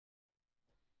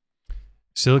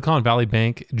Silicon Valley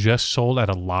Bank just sold at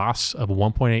a loss of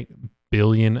 $1.8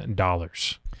 billion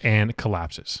and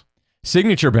collapses.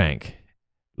 Signature Bank,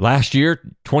 last year,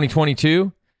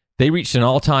 2022, they reached an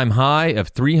all-time high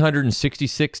of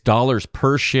 $366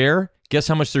 per share. Guess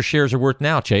how much their shares are worth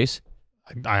now, Chase?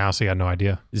 I honestly had no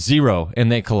idea. 0,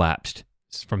 and they collapsed.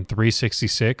 It's from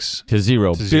 366 to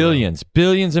zero. Billions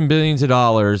and billions of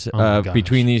dollars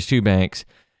between these two banks.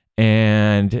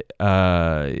 And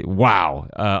wow,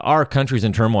 our country's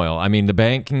in turmoil. I mean, the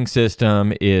banking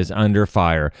system is under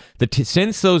fire.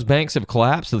 Since those banks have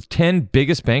collapsed, the 10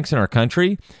 biggest banks in our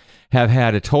country have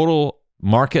had a total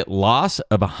market loss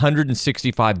of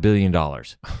 $165 billion. You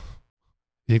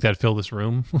think that'd fill this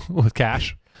room with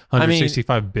cash?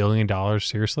 $165 billion,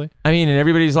 seriously? I mean, and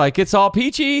everybody's like, it's all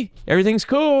peachy. Everything's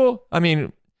cool. I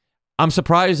mean, I'm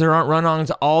surprised there aren't run-ons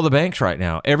all the banks right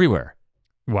now, everywhere.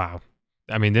 Wow.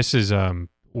 I mean, this is,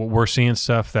 we're seeing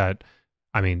stuff that,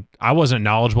 I mean, I wasn't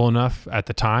knowledgeable enough at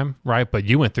the time, right? But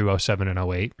you went through 07 and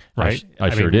 08, right? I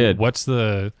sure did. What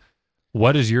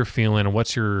is your feeling and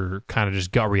what's your kind of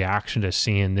just gut reaction to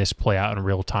seeing this play out in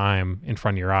real time in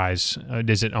front of your eyes?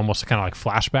 Is it almost kind of like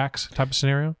flashbacks type of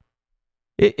scenario?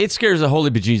 It scares the holy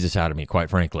bejesus out of me, quite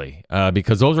frankly,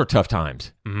 because those are tough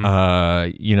times. Mm-hmm.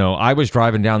 I was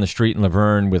driving down the street in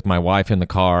Laverne with my wife in the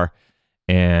car,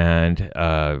 and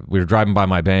we were driving by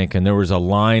my bank, and there was a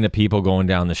line of people going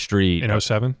down the street. In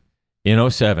 07? In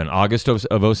 07, August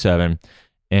of 07.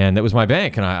 And that was my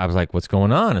bank. And I was like, what's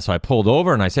going on? And so I pulled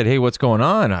over and I said, hey, what's going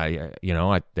on?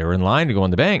 They were in line to go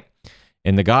in the bank.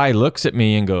 And the guy looks at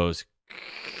me and goes,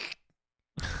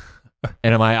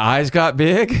 and my eyes got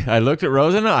big. I looked at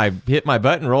Rosanna. I hit my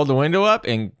button, rolled the window up,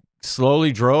 and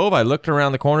slowly drove. I looked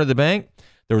around the corner of the bank.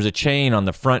 There was a chain on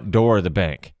the front door of the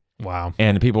bank. Wow.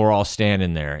 And the people were all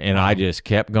standing there. And I just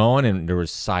kept going, and there was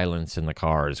silence in the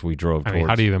car as we drove towards. I mean,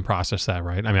 how do you even process that,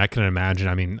 right? I mean, I can imagine.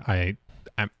 I mean, I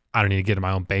don't need to get into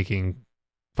my own banking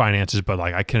finances, but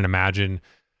like I can imagine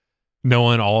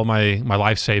knowing all of my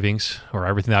life savings or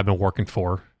everything that I've been working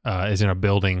for is in a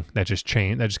building that just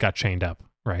got chained up,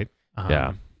 right?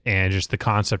 Yeah. And just the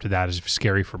concept of that is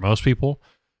scary for most people.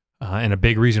 And a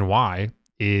big reason why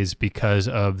is because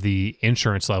of the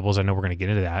insurance levels. I know we're going to get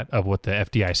into that, of what the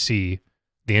FDIC,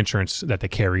 the insurance that they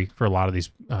carry for a lot of these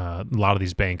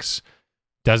banks,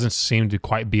 doesn't seem to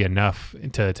quite be enough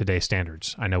to today's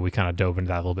standards. I know we kind of dove into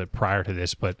that a little bit prior to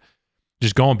this, but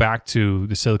just going back to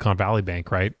the Silicon Valley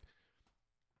Bank, right?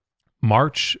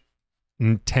 March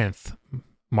 10th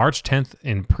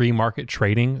in pre-market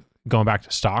trading, going back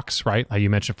to stocks, right? Like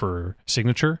you mentioned for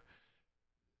Signature,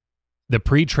 the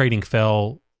pre-trading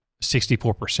fell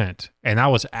 64%. And that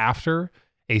was after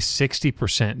a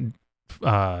 60%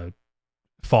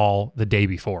 fall the day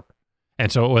before.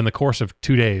 And so in the course of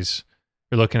 2 days,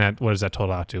 you're looking at, what does that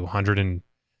total out to?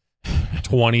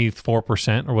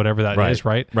 124% or whatever that is,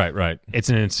 right? Right. It's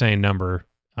an insane number.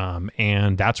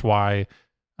 And that's why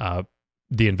the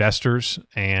investors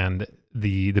and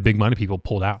the big money people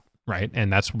pulled out, right?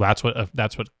 And that's what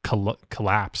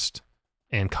collapsed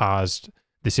and caused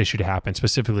this issue to happen,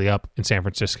 specifically up in San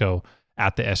Francisco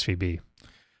at the SVB.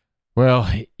 Well,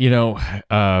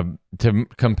 to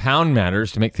compound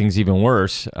matters, to make things even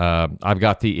worse, I've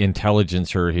got the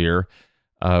Intelligencer here,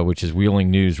 which is Wheeling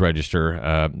News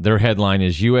Register. Their headline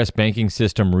is U.S. Banking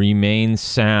System Remains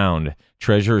Sound.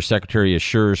 Treasurer Secretary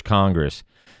Assures Congress.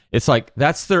 It's like,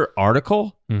 that's their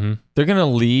article? Mm-hmm. They're going to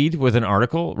lead with an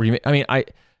article? Remain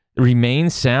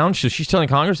sound? So she's telling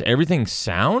Congress everything's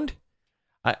sound?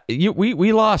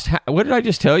 We lost, what did I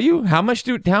just tell you? How much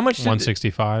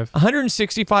 165.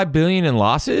 165 billion in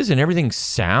losses and everything's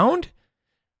sound?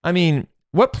 I mean,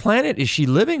 what planet is she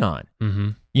living on?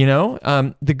 Mm-hmm.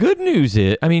 The good news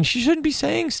is, she shouldn't be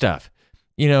saying stuff,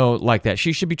 like that.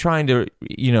 She should be trying to,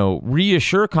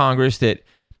 reassure Congress that,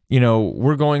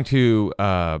 we're going to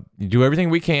do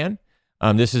everything we can.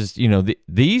 This is,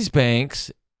 these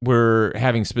banks were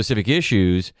having specific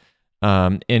issues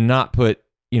and not put,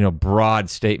 broad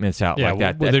statements out like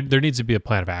that. Well, there needs to be a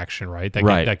plan of action, right?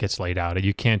 That gets laid out. And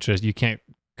you can't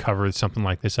cover something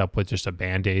like this up with just a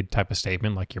Band-Aid type of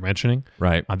statement like you're mentioning.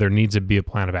 Right. There needs to be a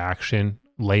plan of action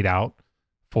laid out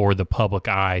for the public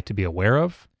eye to be aware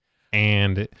of.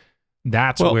 And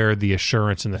that's where the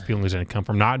assurance and the feeling is going to come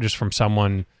from, not just from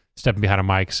someone stepping behind a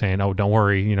mic saying, "Oh, don't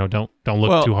worry, don't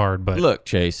look too hard." But look,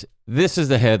 Chase, this is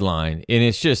the headline, and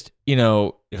it's just,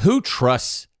 who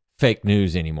trusts fake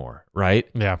news anymore, right?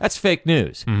 Yeah, that's fake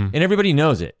news, and everybody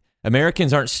knows it.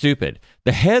 Americans aren't stupid.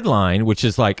 The headline, which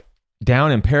is like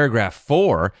down in paragraph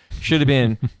 4, should have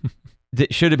been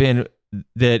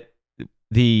that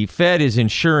the Fed is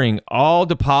insuring all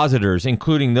depositors,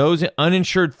 including those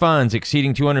uninsured funds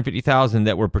exceeding $250,000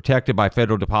 that were protected by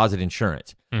federal deposit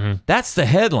insurance. Mm-hmm. That's the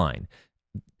headline.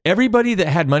 Everybody that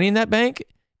had money in that bank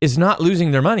is not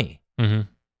losing their money. Mm-hmm.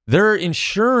 They're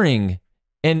insuring,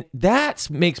 and that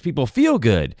makes people feel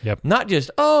good. Yep. Not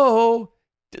just, oh,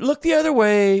 look the other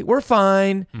way, we're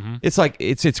fine. Mm-hmm. It's like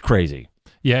it's crazy.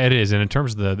 Yeah, it is. And in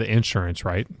terms of the insurance,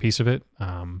 right, piece of it,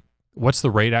 what's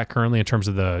the rate at currently in terms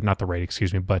of not the rate,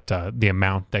 excuse me, but the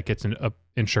amount that gets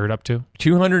insured up to?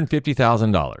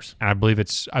 $250,000. And I believe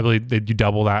that you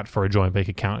double that for a joint bank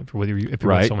account if you're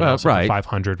with someone else, right.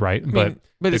 500, right? But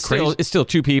it's still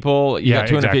two people. You got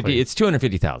 250. Exactly. It's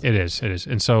 250,000. It is.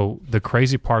 And so the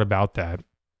crazy part about that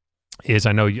is,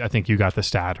 I think you got the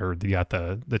stat or you got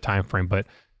the time frame, but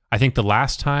I think the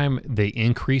last time they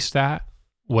increased that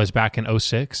was back in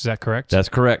 2006. Is that correct? That's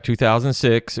correct.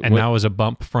 2006. And that was a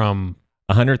bump from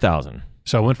 $100,000.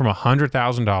 So it went from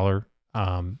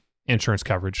 $100,000 insurance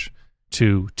coverage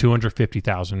to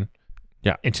 $250,000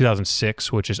 in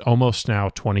 2006, which is almost now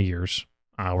 20 years.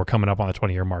 We're coming up on the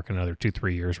 20-year mark in another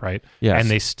 2-3 years, right? Yes. And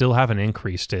they still haven't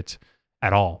increased it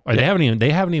at all. Or they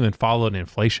haven't even followed an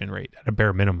inflation rate at a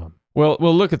bare minimum. Well,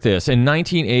 look at this. In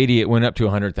 1980, it went up to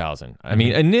 $100,000. I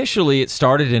mean, initially it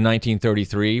started in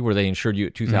 1933, where they insured you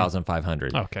at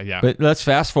 $2,500. Okay, yeah. But let's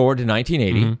fast forward to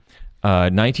 1980.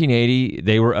 1980,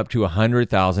 they were up to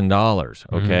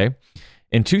 $100,000. Okay.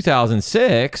 In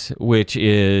 2006, which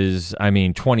is,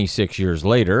 26 years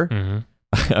later,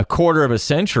 a quarter of a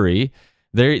century,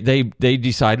 they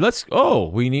decide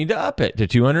we need to up it to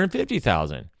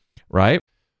 $250,000, right?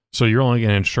 So you're only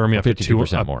going to insure me up to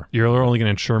 50% more. You're only going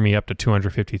to insure me up to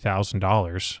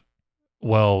 $250,000.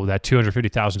 Well, that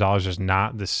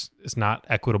 $250,000 is not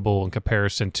equitable in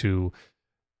comparison to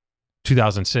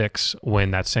 2006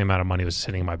 when that same amount of money was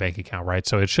sitting in my bank account, right?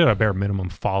 So it should at bare minimum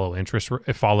follow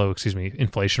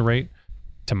inflation rate,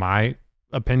 to my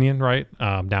opinion, right?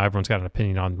 Now everyone's got an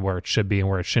opinion on where it should be and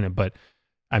where it shouldn't, but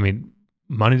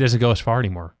money doesn't go as far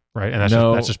anymore. Right, and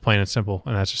that's just plain and simple,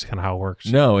 and that's just kind of how it works.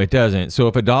 No, it doesn't. So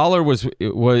if a dollar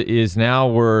is now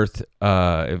worth,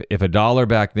 if a dollar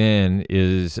back then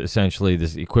is essentially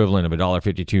this equivalent of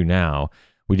 $1.52 now,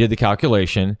 we did the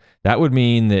calculation. That would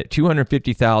mean that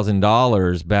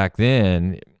 $250,000 back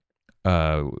then,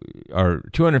 or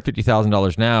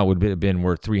 $250,000 now would have been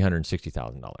worth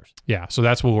 $360,000. Yeah, so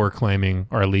that's what we're claiming,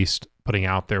 or at least putting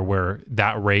out there, where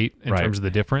that rate in terms of the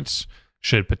difference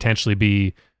should potentially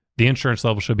be. The insurance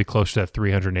level should be close to that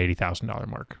 $380,000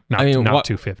 mark, not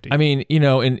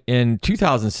 $250,000. In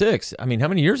 2006, how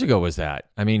many years ago was that?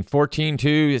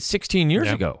 16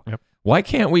 years ago. Yep. Why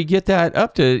can't we get that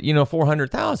up to,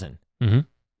 $400,000?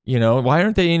 Mm-hmm. Why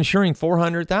aren't they insuring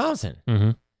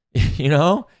 $400,000?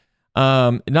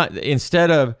 Mm-hmm. Not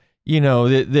instead of,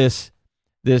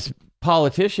 this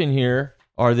politician here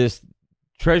or this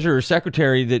treasurer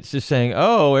secretary that's just saying,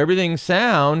 oh, everything's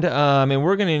sound, and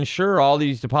we're going to insure all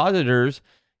these depositors.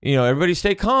 Everybody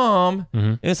stay calm. Mm-hmm.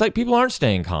 And it's like people aren't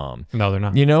staying calm. No, they're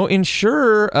not.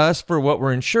 Insure us for what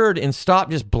we're insured and stop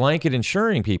just blanket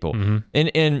insuring people.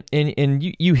 Mm-hmm.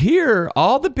 And you hear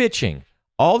all the bitching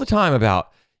all the time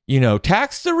about,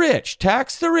 tax the rich,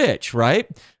 right?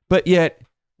 But yet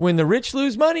when the rich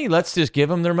lose money, let's just give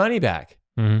them their money back,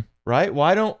 right?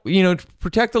 Why don't,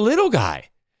 protect the little guy?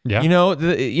 Yeah.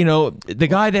 The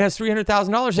guy that has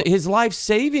 $300,000, his life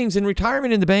savings and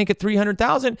retirement in the bank at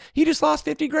 $300,000, he just lost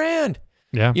 $50,000.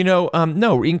 Yeah.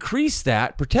 No, increase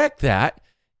that, protect that,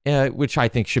 which I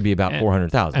think should be about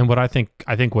 $400,000. And what I think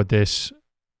what this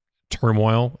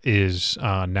turmoil is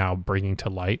now bringing to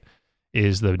light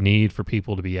is the need for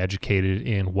people to be educated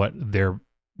in what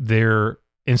their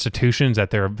institutions that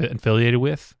they're affiliated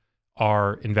with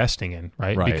are investing in,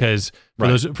 right? Because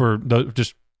for those,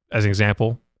 just as an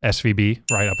example, SVB,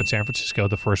 right, up in San Francisco,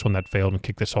 the first one that failed and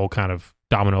kicked this whole kind of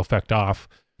domino effect off.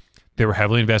 They were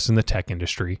heavily invested in the tech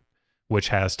industry, which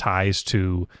has ties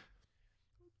to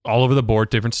all over the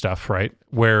board, different stuff, right?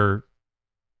 Where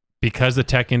because the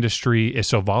tech industry is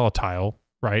so volatile,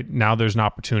 right, now there's an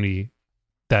opportunity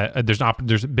that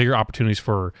there's bigger opportunities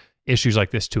for issues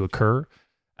like this to occur.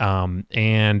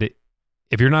 And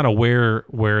if you're not aware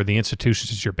where the institutions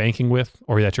that you're banking with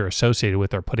or that you're associated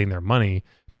with are putting their money,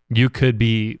 you could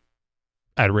be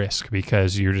at risk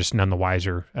because you're just none the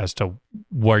wiser as to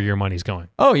where your money's going.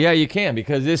 Oh yeah, you can,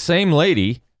 because this same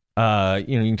lady, you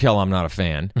can tell I'm not a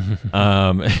fan.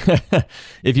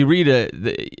 If you read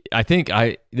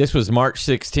this was March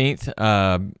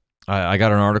 16th. I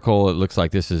got an article. It looks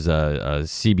like this is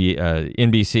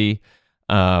NBC.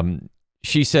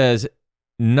 She says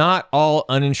not all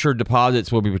uninsured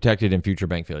deposits will be protected in future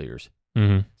bank failures.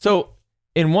 Mm-hmm. So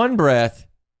in one breath,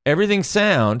 everything's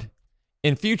sound.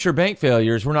 In future bank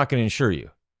failures, we're not going to insure you.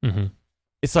 Mm-hmm.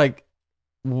 It's like,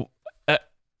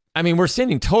 I mean, we're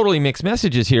sending totally mixed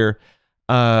messages here,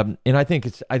 and I think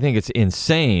it's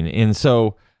insane. And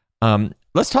so,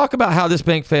 let's talk about how this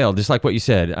bank failed. Just like what you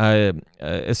said,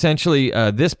 essentially,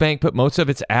 this bank put most of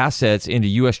its assets into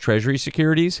U.S. Treasury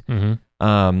securities.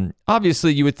 Mm-hmm.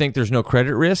 Obviously, you would think there's no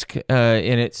credit risk,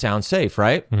 and it sounds safe,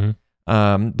 right?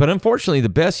 Mm-hmm. But unfortunately, the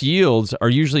best yields are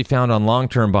usually found on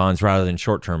long-term bonds rather than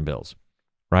short-term bills,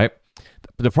 right?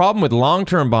 The problem with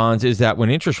long-term bonds is that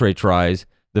when interest rates rise,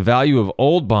 the value of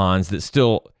old bonds that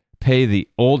still pay the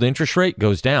old interest rate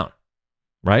goes down,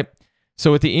 right?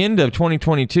 So at the end of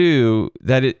 2022,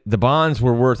 the bonds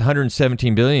were worth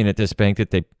 $117 billion at this bank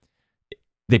that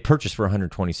they purchased for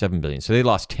 $127 billion. So they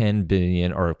lost $10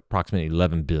 billion or approximately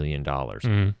 $11 billion,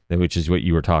 which is what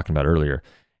you were talking about earlier.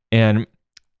 And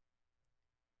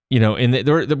and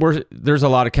there's a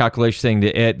lot of calculations saying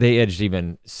that they edged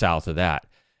even south of that.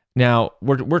 Now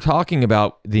we're talking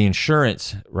about the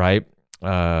insurance, right,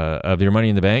 of your money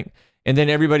in the bank, and then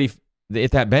everybody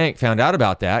at that bank found out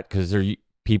about that because they're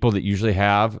people that usually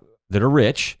that are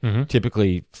rich,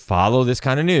 typically follow this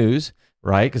kind of news,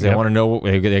 right? Because they want to know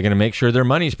they're going to make sure their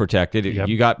money's protected. If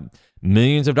you got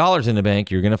millions of dollars in the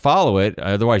bank, you're going to follow it.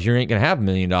 Otherwise, you ain't going to have $1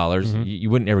 million. You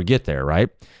wouldn't ever get there, right?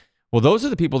 Well, those are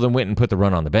the people that went and put the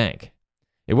run on the bank.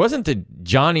 It wasn't the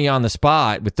Johnny on the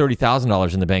spot with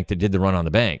 $30,000 in the bank that did the run on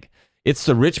the bank. It's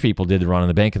the rich people did the run on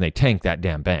the bank, and they tanked that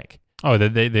damn bank. Oh,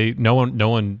 no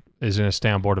one is going to stay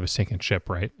on board of a sinking ship,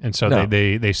 right? And so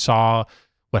they saw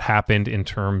what happened in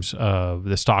terms of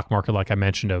the stock market, like I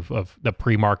mentioned, of the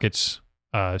pre-markets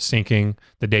sinking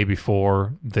the day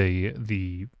before, the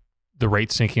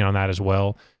rate sinking on that as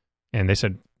well, and they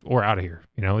said, we're out of here.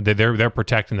 They're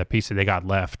protecting the piece that they got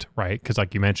left, right? Because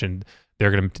like you mentioned,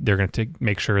 they're gonna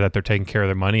make sure that they're taking care of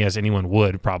their money as anyone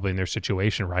would probably in their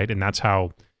situation, right? And that's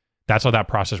how that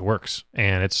process works.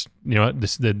 And it's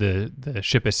the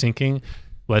ship is sinking.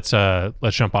 Let's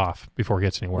jump off before it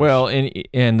gets any worse. Well,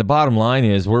 and the bottom line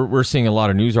is we're seeing a lot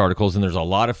of news articles, and there's a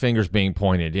lot of fingers being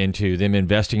pointed into them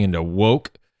investing into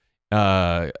woke, putting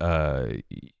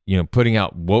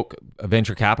out woke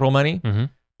venture capital money.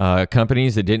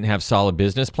 Companies that didn't have solid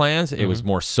business plans. It was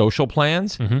more social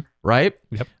plans, right?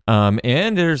 Yep.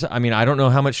 And I don't know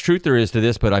how much truth there is to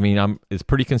this, but it's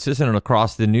pretty consistent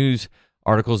across the news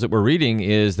articles that we're reading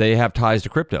is they have ties to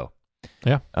crypto.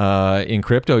 Yeah. In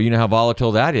crypto, you know how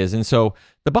volatile that is. And so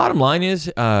the bottom line is,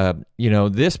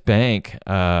 this bank,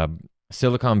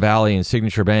 Silicon Valley and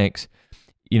Signature Banks,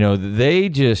 they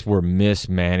just were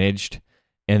mismanaged,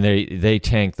 and they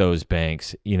tanked those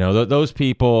banks. Those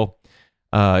people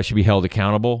should be held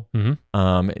accountable.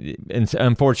 And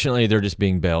unfortunately, they're just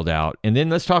being bailed out. And then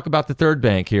let's talk about the third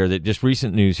bank here, that just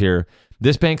recent news here.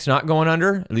 This bank's not going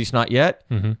under, at least not yet.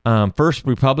 First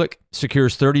Republic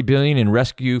secures $30 billion in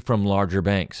rescue from larger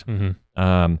banks.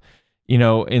 And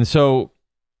so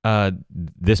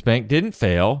this bank didn't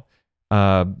fail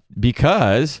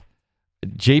because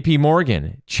J.P.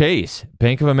 Morgan, Chase,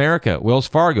 Bank of America, Wells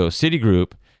Fargo,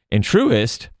 Citigroup, and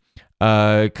Truist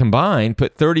combined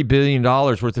put $30 billion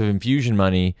worth of infusion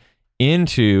money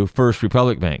into First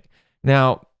Republic Bank.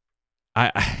 Now,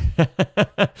 I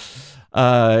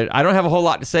don't have a whole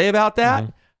lot to say about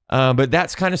that, but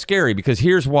that's kind of scary because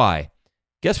here's why.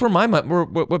 Guess where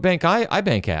what bank I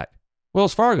bank at?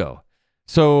 Wells Fargo.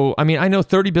 So, I know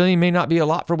 $30 billion may not be a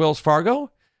lot for Wells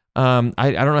Fargo.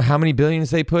 I don't know how many billions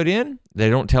they put in. They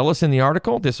don't tell us in the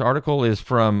article. This article is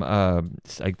from, I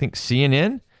think,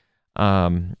 CNN.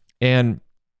 And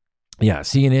yeah,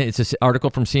 CNN, it's an article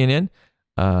from CNN.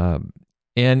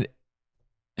 And,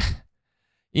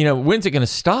 when's it going to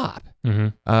stop?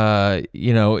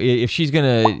 If she's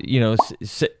going to,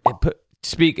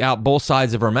 speak out both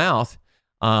sides of her mouth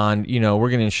on, we're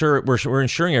going to insure, we're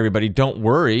insuring everybody. Don't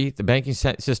worry, the banking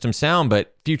system's sound,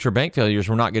 but future bank failures,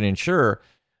 we're not going to insure.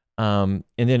 And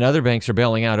then other banks are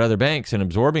bailing out other banks and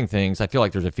absorbing things. I feel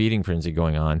like there's a feeding frenzy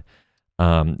going on.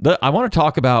 I want to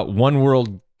talk about One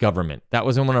World Government. That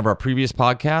was in one of our previous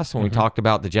podcasts when we talked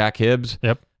about the Jack Hibbs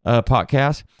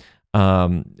podcast.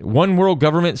 One World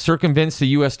Government circumvents the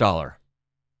U.S. dollar,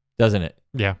 doesn't it?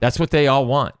 Yeah. That's what they all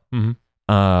want.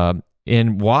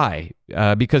 And why?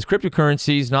 Because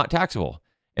cryptocurrency is not taxable.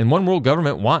 And One World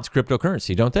Government wants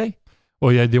cryptocurrency, don't they?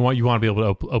 Well, yeah, you want to be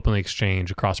able to openly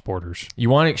exchange across borders. You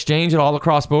want to exchange it all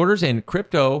across borders, and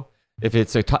crypto, if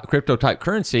it's a crypto type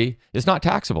currency, is not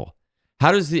taxable.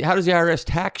 How does the IRS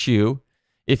tax you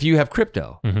if you have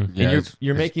crypto? And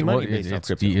you're making money based on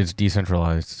crypto? It's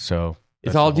decentralized, so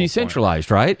it's all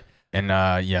decentralized, right? And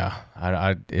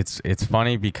it's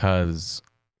funny because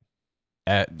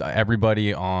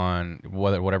everybody on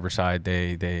whatever side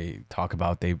they talk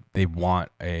about, they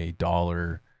want a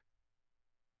dollar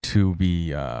to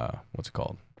be what's it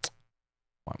called?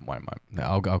 Why am I?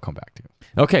 I'll come back to you.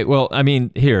 Okay, well, I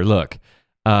mean, here, look.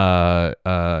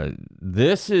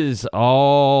 This is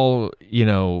all,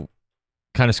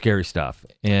 kind of scary stuff.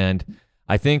 And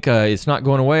I think it's not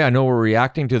going away. I know we're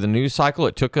reacting to the news cycle.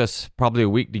 It took us probably a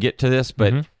week to get to this,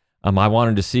 but I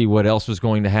wanted to see what else was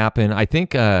going to happen. I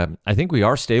think we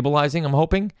are stabilizing, I'm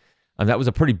hoping. That was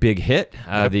a pretty big hit.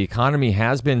 The economy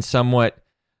has been somewhat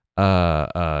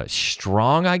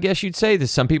strong, I guess you'd say.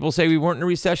 Some people say we weren't in a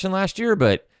recession last year,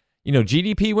 but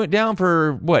GDP went down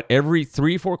for every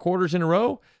 3-4 quarters in a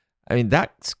row. I mean,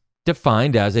 that's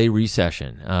defined as a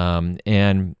recession.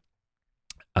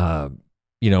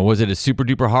 Was it a super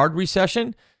duper hard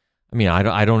recession? I mean,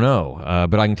 I don't know,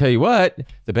 but I can tell you what,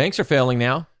 the banks are failing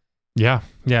now. Yeah.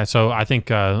 So I think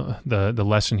the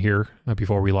lesson here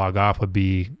before we log off would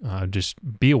be just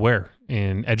be aware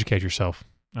and educate yourself.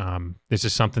 This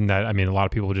is something that, a lot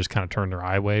of people just kind of turn their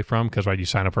eye away from because, you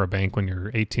sign up for a bank when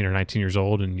you're 18 or 19 years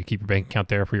old and you keep your bank account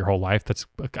there for your whole life. That's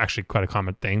actually quite a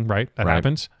common thing, right? That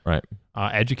happens. Right.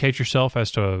 Educate yourself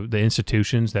as to the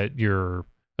institutions that you're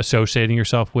associating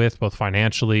yourself with, both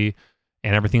financially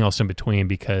and everything else in between,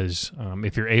 because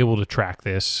if you're able to track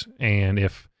this and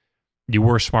if you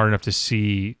were smart enough to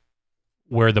see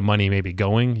where the money may be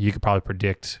going, you could probably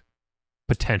predict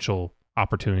potential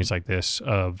opportunities like this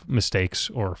of mistakes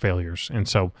or failures. And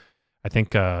so I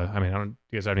think, do you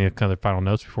guys have any kind of final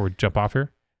notes before we jump off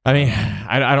here? I mean,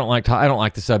 I don't like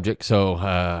the subject, so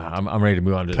I'm ready to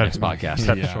move on to the next podcast.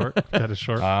 That is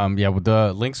short. Well,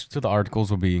 the links to the articles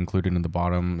will be included in the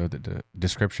bottom of the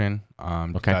description.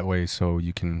 Okay. That way, so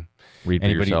you can read for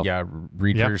yourself. Yeah,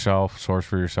 read for yourself, source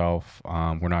for yourself.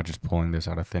 We're not just pulling this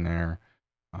out of thin air.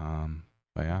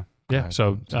 But yeah. Yeah.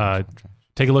 So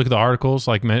take a look at the articles,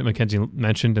 like Mackenzie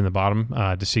mentioned in the bottom,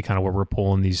 to see kind of where we're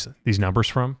pulling these numbers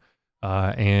from.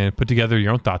 And put together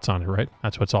your own thoughts on it, right?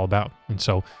 That's what it's all about. And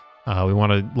so we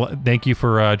want to thank you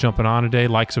for jumping on today.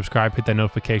 Like, subscribe, hit that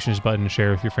notifications button, and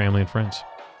share with your family and friends.